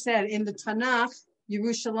as I said, in the Tanakh,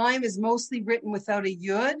 Yerushalayim is mostly written without a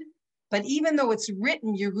yud, but even though it's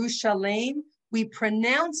written Yerushalayim, we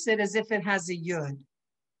pronounce it as if it has a yud.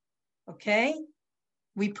 Okay?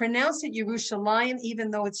 We pronounce it Yerushalayim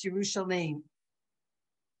even though it's Yerushalayim.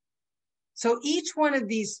 So each one of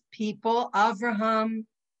these people, Avraham,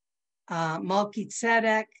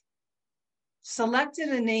 Melchizedek, selected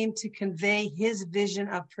a name to convey his vision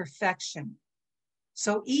of perfection.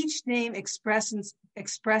 So each name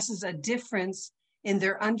expresses a difference in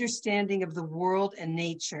their understanding of the world and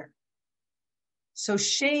nature. So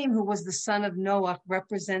Shem, who was the son of Noach,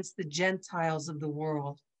 represents the Gentiles of the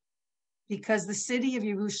world, because the city of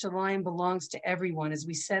Yerushalayim belongs to everyone. As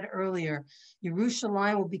we said earlier,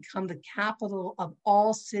 Yerushalayim will become the capital of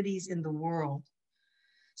all cities in the world.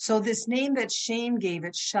 So this name that Shem gave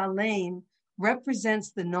it, Shalem,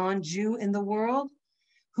 represents the non-Jew in the world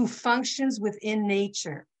who functions within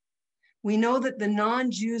nature. We know that the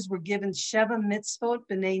non-Jews were given Sheva mitzvot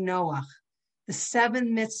b'nei Noach, the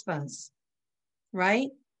 7 mitzvahs, right?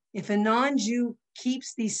 If a non-Jew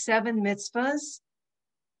keeps these 7 mitzvahs,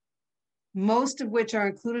 most of which are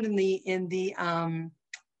included in the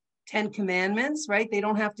 10 commandments, right? They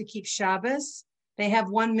don't have to keep Shabbos. They have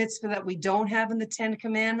one mitzvah that we don't have in the 10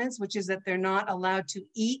 commandments, which is that they're not allowed to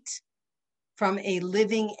eat from a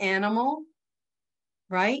living animal,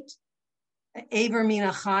 right? Aver min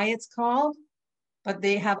achai, it's called. But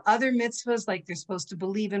they have other mitzvahs, like they're supposed to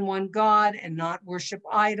believe in one God and not worship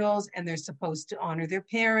idols, and they're supposed to honor their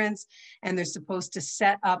parents, and they're supposed to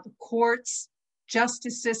set up courts,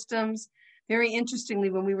 justice systems. Very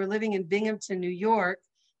interestingly, when we were living in Binghamton, New York,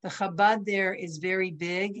 the Chabad there is very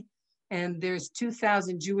big, and there's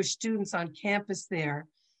 2,000 Jewish students on campus there,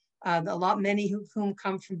 many of whom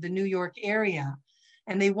come from the New York area.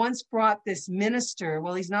 And they once brought this minister,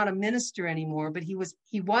 well, he's not a minister anymore, but he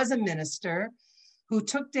was a minister, who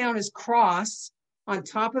took down his cross on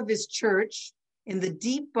top of his church in the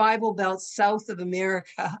deep Bible Belt south of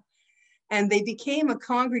America. And they became a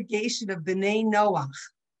congregation of B'nai Noach.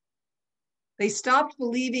 They stopped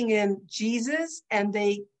believing in Jesus and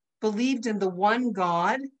they believed in the one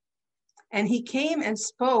God. And he came and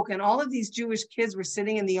spoke, and all of these Jewish kids were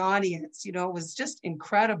sitting in the audience. You know, it was just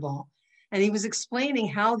incredible. And he was explaining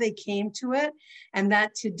how they came to it, and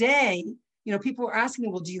that today, you know, people were asking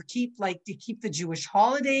me, well, do you keep the Jewish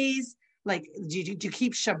holidays? Like, do you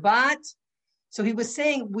keep Shabbat? So he was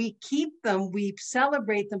saying, we keep them, we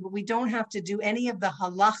celebrate them, but we don't have to do any of the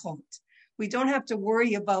halachot. We don't have to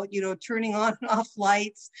worry about, you know, turning on and off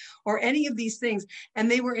lights or any of these things. And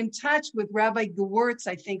they were in touch with Rabbi Gewurtz,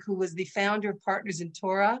 I think, who was the founder of Partners in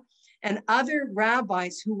Torah, and other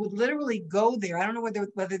rabbis who would literally go there. I don't know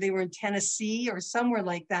whether they were in Tennessee or somewhere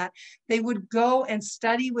like that. They would go and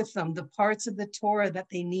study with them the parts of the Torah that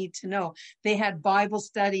they need to know. They had Bible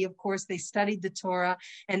study, of course, they studied the Torah,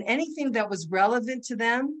 and anything that was relevant to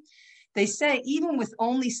them. They say, even with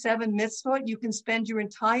only 7 mitzvot, you can spend your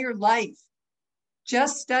entire life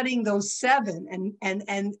just studying those 7,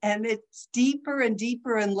 and it's deeper and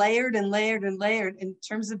deeper and layered and layered and layered in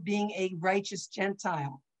terms of being a righteous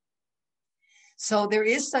Gentile. So there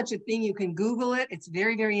is such a thing. You can Google it. It's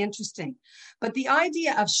very, very interesting. But the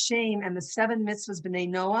idea of Shem and the 7 mitzvahs b'nei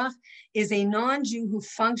Noach is a non-Jew who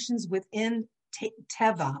functions within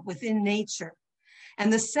teva, within nature.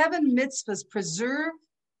 And the 7 mitzvahs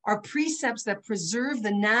are precepts that preserve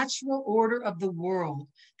the natural order of the world.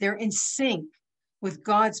 They're in sync with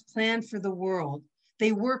God's plan for the world.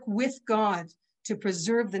 They work with God to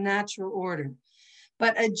preserve the natural order.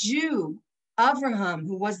 But a Jew, Abraham,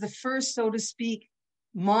 who was the first, so to speak,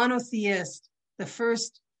 monotheist, the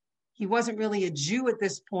first, he wasn't really a Jew at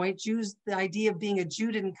this point. Jews, the idea of being a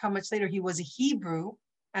Jew didn't come much later. He was a Hebrew,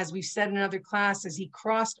 as we've said in other classes. He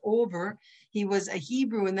crossed over. He was a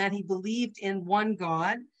Hebrew in that he believed in one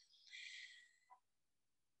God.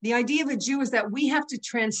 The idea of a Jew is that we have to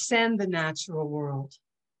transcend the natural world.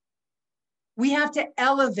 We have to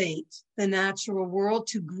elevate the natural world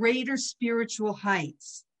to greater spiritual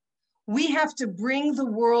heights. We have to bring the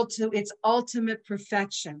world to its ultimate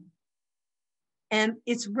perfection. And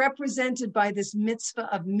it's represented by this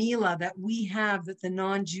mitzvah of Milah that we have that the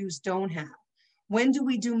non-Jews don't have. When do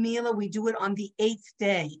we do Milah? We do it on the 8th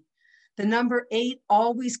day. The number 8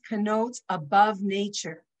 always connotes above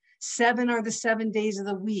nature. 7 are the 7 days of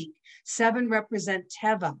the week. 7 represent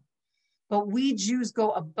Teva. But we Jews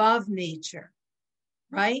go above nature,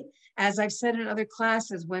 right? As I've said in other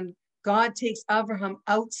classes, when God takes Abraham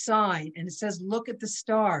outside and it says, look at the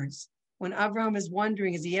stars. When Abraham is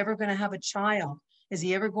wondering, is he ever going to have a child? Is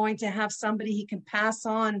he ever going to have somebody he can pass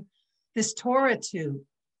on this Torah to?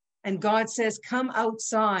 And God says, come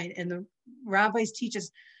outside. And the rabbis teach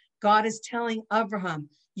us, God is telling Abraham,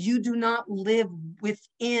 you do not live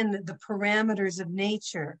within the parameters of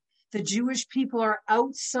nature. The Jewish people are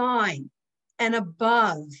outside and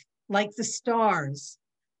above, like the stars,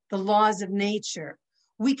 the laws of nature.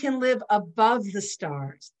 We can live above the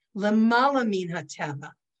stars. Lemala min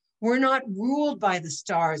hateva. We're not ruled by the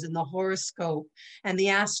stars and the horoscope and the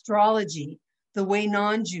astrology the way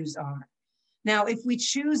non-Jews are. Now, if we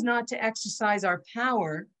choose not to exercise our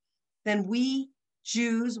power, then we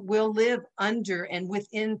Jews will live under and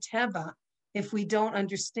within Teva if we don't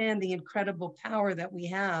understand the incredible power that we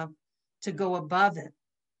have to go above it.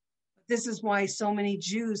 This is why so many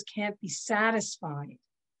Jews can't be satisfied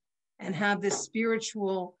and have this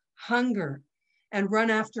spiritual hunger and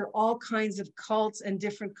run after all kinds of cults and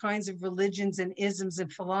different kinds of religions and isms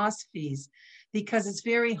and philosophies, because it's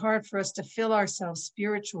very hard for us to fill ourselves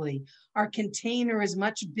spiritually. Our container is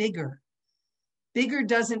much bigger. Bigger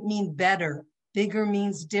doesn't mean better. Bigger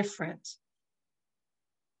means different.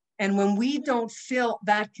 And when we don't fill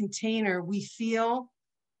that container, we feel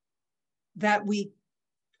that we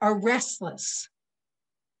are restless,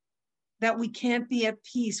 that we can't be at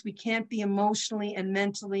peace. We can't be emotionally and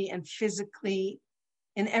mentally and physically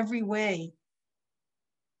in every way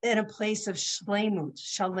in a place of shlemut,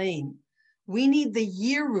 shalem. We need the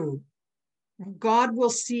yiru. God will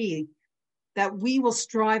see that we will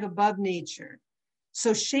strive above nature.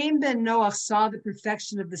 So Shem ben Noach saw the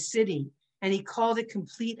perfection of the city, and he called it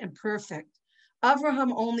complete and perfect.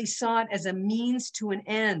 Abraham only saw it as a means to an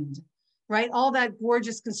end, right? All that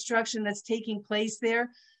gorgeous construction that's taking place there.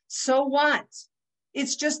 So what?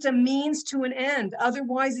 It's just a means to an end.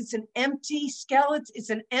 Otherwise, it's an empty skeleton. It's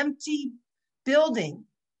an empty building.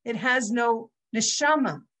 It has no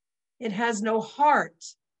neshama. It has no heart.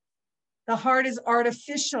 The heart is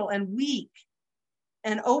artificial and weak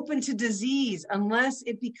and open to disease unless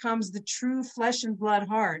it becomes the true flesh and blood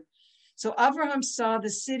heart. So Abraham saw the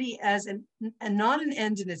city as not an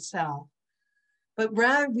end in itself, but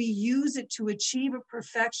rather we use it to achieve a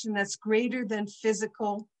perfection that's greater than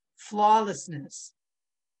physical flawlessness.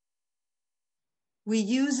 We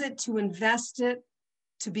use it to invest it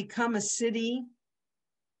to become a city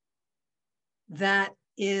that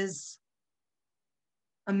is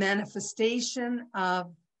a manifestation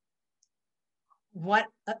of what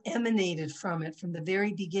emanated from it from the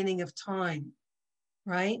very beginning of time,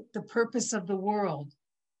 right? The purpose of the world.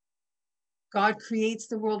 God creates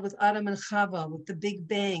the world with Adam and Chava, with the Big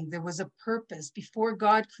Bang. There was a purpose. Before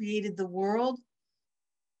God created the world,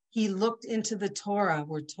 he looked into the Torah,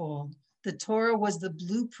 we're told. The Torah was the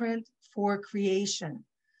blueprint for creation.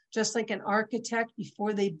 Just like an architect,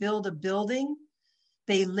 before they build a building,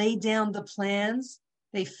 they lay down the plans.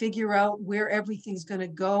 They figure out where everything's going to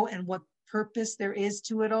go and what purpose there is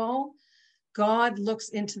to it all. God looks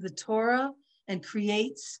into the Torah and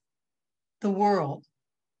creates the world.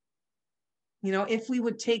 You know, if we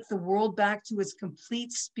would take the world back to its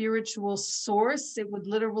complete spiritual source, it would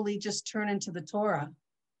literally just turn into the Torah.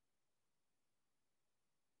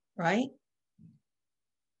 Right?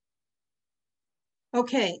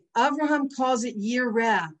 Okay, Abraham calls it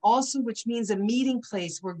Yireh, also which means a meeting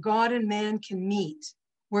place where God and man can meet,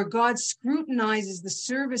 where God scrutinizes the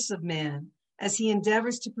service of man as he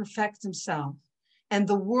endeavors to perfect himself and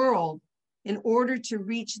the world in order to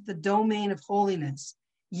reach the domain of holiness.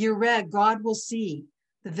 Yireh, God will see.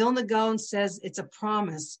 The Vilna Gaon says it's a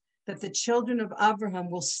promise that the children of Abraham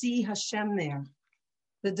will see Hashem there.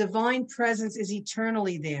 The divine presence is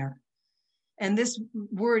eternally there. And this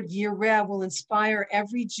word Yireh will inspire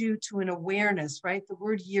every Jew to an awareness, right? The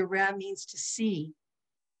word Yireh means to see,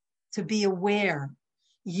 to be aware.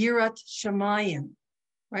 Yirat Shamayim,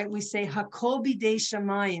 right? We say Hakol bidei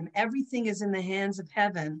Shamayim. Everything is in the hands of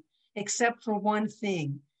heaven, except for one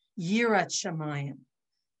thing, Yirat Shamayim.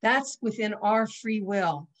 That's within our free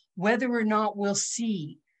will, whether or not we'll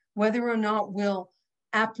see, whether or not we'll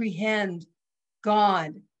apprehend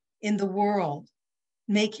God in the world,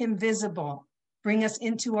 make him visible, bring us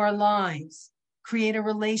into our lives, create a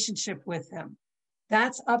relationship with him.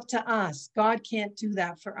 That's up to us. God can't do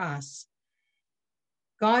that for us.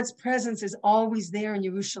 God's presence is always there in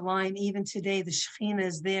Yerushalayim. Even today, the Shekhinah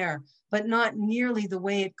is there, but not nearly the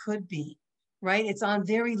way it could be, right? It's on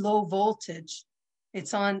very low voltage.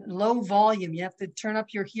 It's on low volume. You have to turn up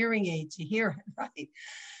your hearing aid to hear it, right?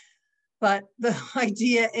 But the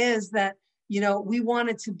idea is that, you know, we want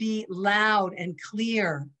it to be loud and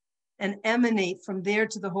clear and emanate from there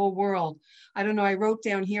to the whole world. I don't know, I wrote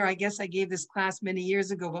down here, I guess I gave this class many years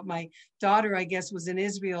ago, but my daughter, I guess, was in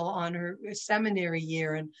Israel on her seminary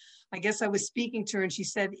year. And I guess I was speaking to her and she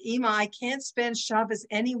said, Ima, I can't spend Shabbos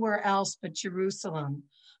anywhere else but Jerusalem.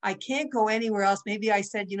 I can't go anywhere else. Maybe I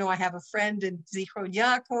said, you know, I have a friend in Zichron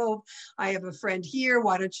Yaakov. I have a friend here.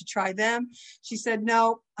 Why don't you try them? She said,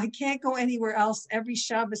 no, I can't go anywhere else. Every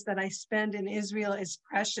Shabbos that I spend in Israel is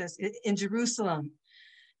precious, in Jerusalem.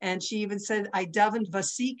 And she even said, I davened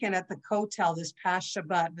Vasikin at the Kotel this past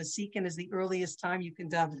Shabbat. Vasikin is the earliest time you can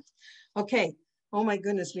daven. Okay. Oh my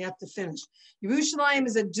goodness, we have to finish. Yerushalayim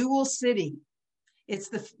is a dual city. It's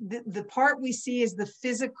the part we see is the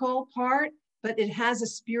physical part, but it has a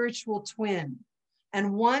spiritual twin.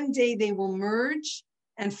 And one day they will merge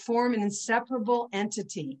and form an inseparable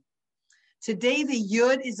entity. Today, the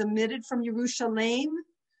Yud is emitted from Yerushalayim,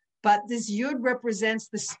 but this Yud represents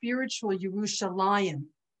the spiritual Yerushalayim,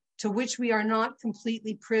 to which we are not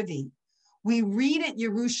completely privy. We read it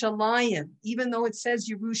Yerushalayim, even though it says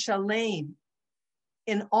Yerushalayim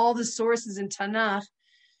in all the sources in Tanakh,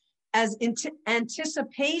 as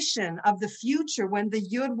anticipation of the future when the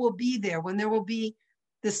Yud will be there, when there will be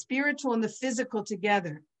the spiritual and the physical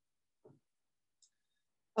together.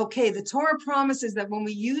 Okay, the Torah promises that when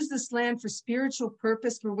we use this land for spiritual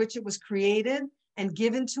purpose for which it was created and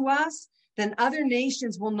given to us, then other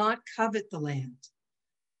nations will not covet the land.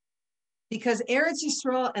 Because Eretz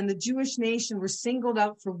Yisrael and the Jewish nation were singled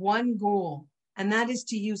out for one goal, and that is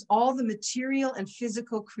to use all the material and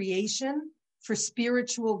physical creation for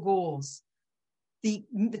spiritual goals. The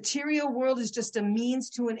material world is just a means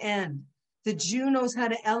to an end. The Jew knows how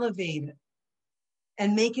to elevate it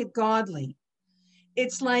and make it godly.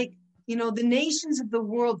 It's like, you know, the nations of the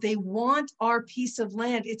world, they want our piece of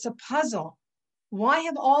land. It's a puzzle. Why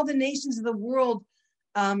have all the nations of the world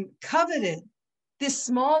coveted this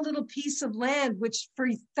small little piece of land, which for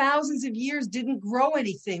thousands of years didn't grow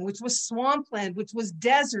anything, which was swampland, which was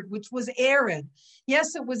desert, which was arid?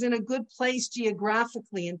 Yes, it was in a good place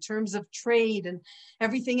geographically in terms of trade and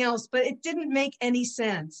everything else, but it didn't make any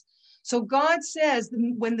sense. So God says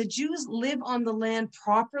when the Jews live on the land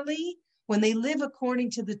properly, when they live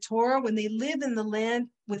according to the Torah, when they live in the land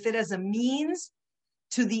with it as a means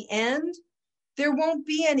to the end, there won't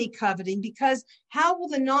be any coveting, because how will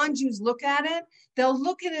the non-Jews look at it? They'll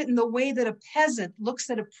look at it in the way that a peasant looks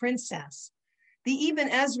at a princess. The Ibn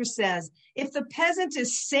Ezra says, if the peasant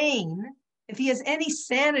is sane, if he has any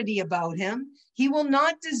sanity about him, he will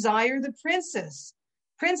not desire the princess,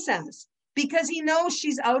 because he knows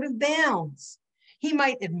she's out of bounds. He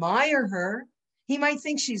might admire her. He might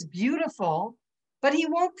think she's beautiful, but he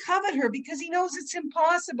won't covet her because he knows it's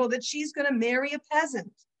impossible that she's going to marry a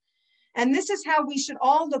peasant. And this is how we should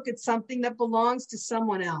all look at something that belongs to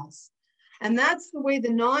someone else. And that's the way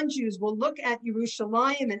the non-Jews will look at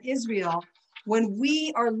Yerushalayim and Israel when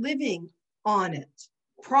we are living on it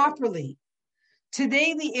properly.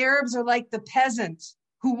 Today, the Arabs are like the peasant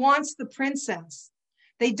who wants the princess.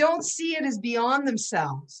 They don't see it as beyond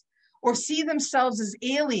themselves or see themselves as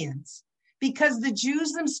aliens, because the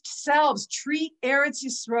Jews themselves treat Eretz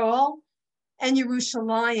Yisrael and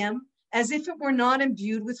Yerushalayim as if it were not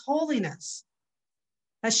imbued with holiness.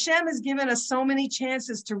 Hashem has given us so many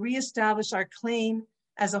chances to reestablish our claim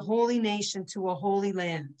as a holy nation to a holy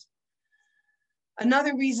land.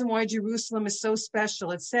 Another reason why Jerusalem is so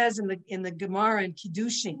special, it says in the Gemara in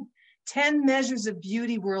Kiddushin, 10 measures of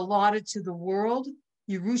beauty were allotted to the world.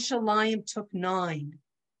 Yerushalayim took 9,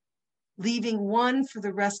 leaving 1 for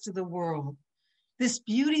the rest of the world. This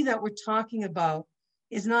beauty that we're talking about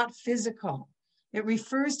is not physical. It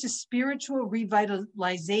refers to spiritual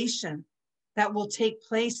revitalization that will take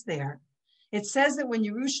place there. It says that when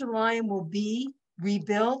Yerushalayim will be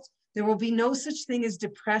rebuilt, there will be no such thing as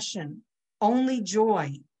depression, only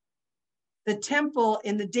joy. The temple,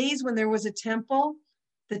 in the days when there was a temple,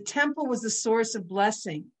 the temple was the source of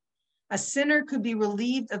blessing. A sinner could be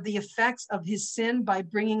relieved of the effects of his sin by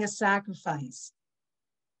bringing a sacrifice.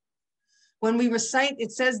 When we recite,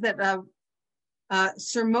 it says that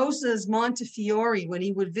Sir Moses Montefiore, when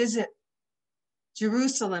he would visit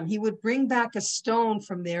Jerusalem, he would bring back a stone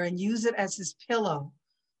from there and use it as his pillow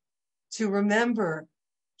to remember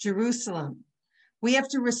Jerusalem. We have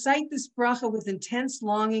to recite this bracha with intense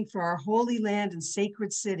longing for our holy land and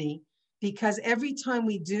sacred city, because every time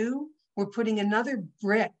we do, we're putting another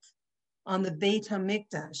brick on the Beit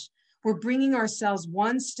HaMikdash. We're bringing ourselves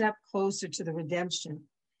one step closer to the redemption.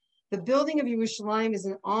 The building of Yerushalayim is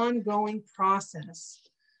an ongoing process.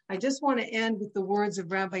 I just want to end with the words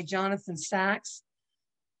of Rabbi Jonathan Sachs,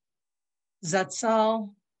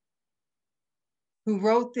 Zatzal, who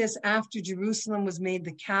wrote this after Jerusalem was made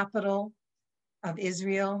the capital of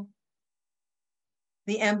Israel.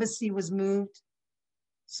 The embassy was moved,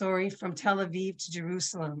 from Tel Aviv to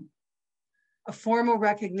Jerusalem. A formal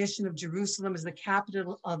recognition of Jerusalem as the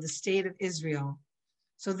capital of the state of Israel.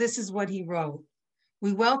 So this is what he wrote.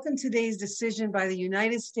 We welcome today's decision by the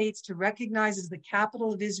United States to recognize as the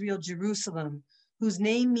capital of Israel, Jerusalem, whose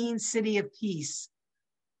name means city of peace.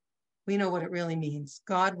 We know what it really means.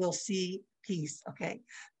 God will see peace, okay?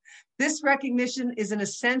 This recognition is an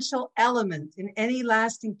essential element in any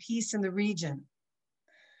lasting peace in the region.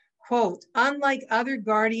 Quote, unlike other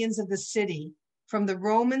guardians of the city, from the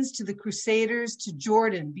Romans to the Crusaders to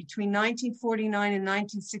Jordan between 1949 and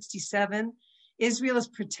 1967, Israel has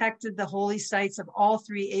protected the holy sites of all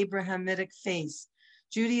 3 Abrahamic faiths,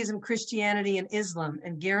 Judaism, Christianity, and Islam,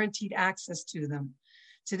 and guaranteed access to them.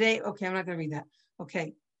 Today, okay, I'm not going to read that.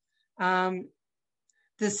 Okay.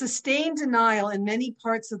 The sustained denial in many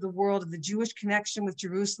parts of the world of the Jewish connection with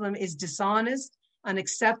Jerusalem is dishonest,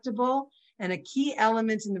 unacceptable, and a key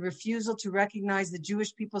element in the refusal to recognize the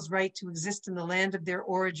Jewish people's right to exist in the land of their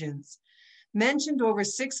origins. Mentioned over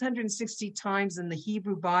 660 times in the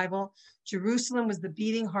Hebrew Bible, Jerusalem was the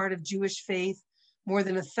beating heart of Jewish faith more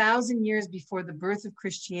than 1,000 years before the birth of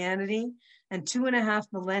Christianity and 2.5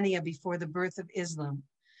 millennia before the birth of Islam.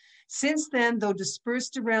 Since then, though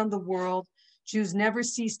dispersed around the world, Jews never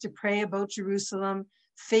ceased to pray about Jerusalem,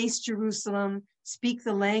 face Jerusalem, speak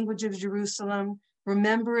the language of Jerusalem,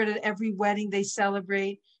 remember it at every wedding they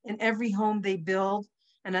celebrate, in every home they build,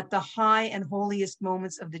 and at the high and holiest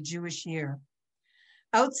moments of the Jewish year.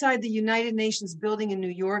 Outside the United Nations building in New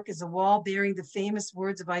York is a wall bearing the famous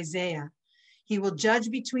words of Isaiah. He will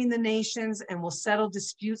judge between the nations and will settle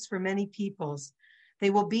disputes for many peoples.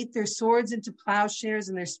 They will beat their swords into plowshares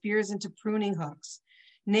and their spears into pruning hooks.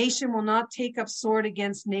 Nation will not take up sword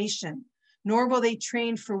against nation, nor will they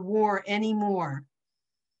train for war anymore.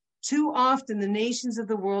 Too often the nations of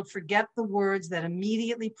the world forget the words that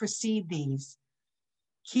immediately precede these.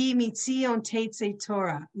 Ki mitzion tetzei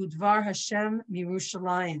Torah, udvar Hashem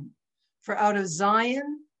mirushalayim. For out of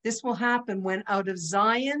Zion, this will happen when out of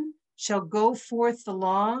Zion shall go forth the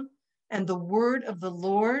law and the word of the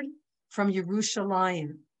Lord from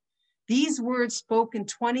Yerushalayim. These words spoken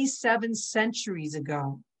 27 centuries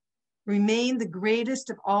ago remain the greatest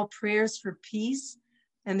of all prayers for peace,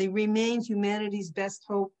 and they remain humanity's best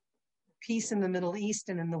hope, peace in the Middle East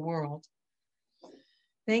and in the world.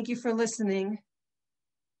 Thank you for listening.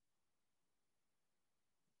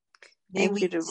 Thank you, Devorah.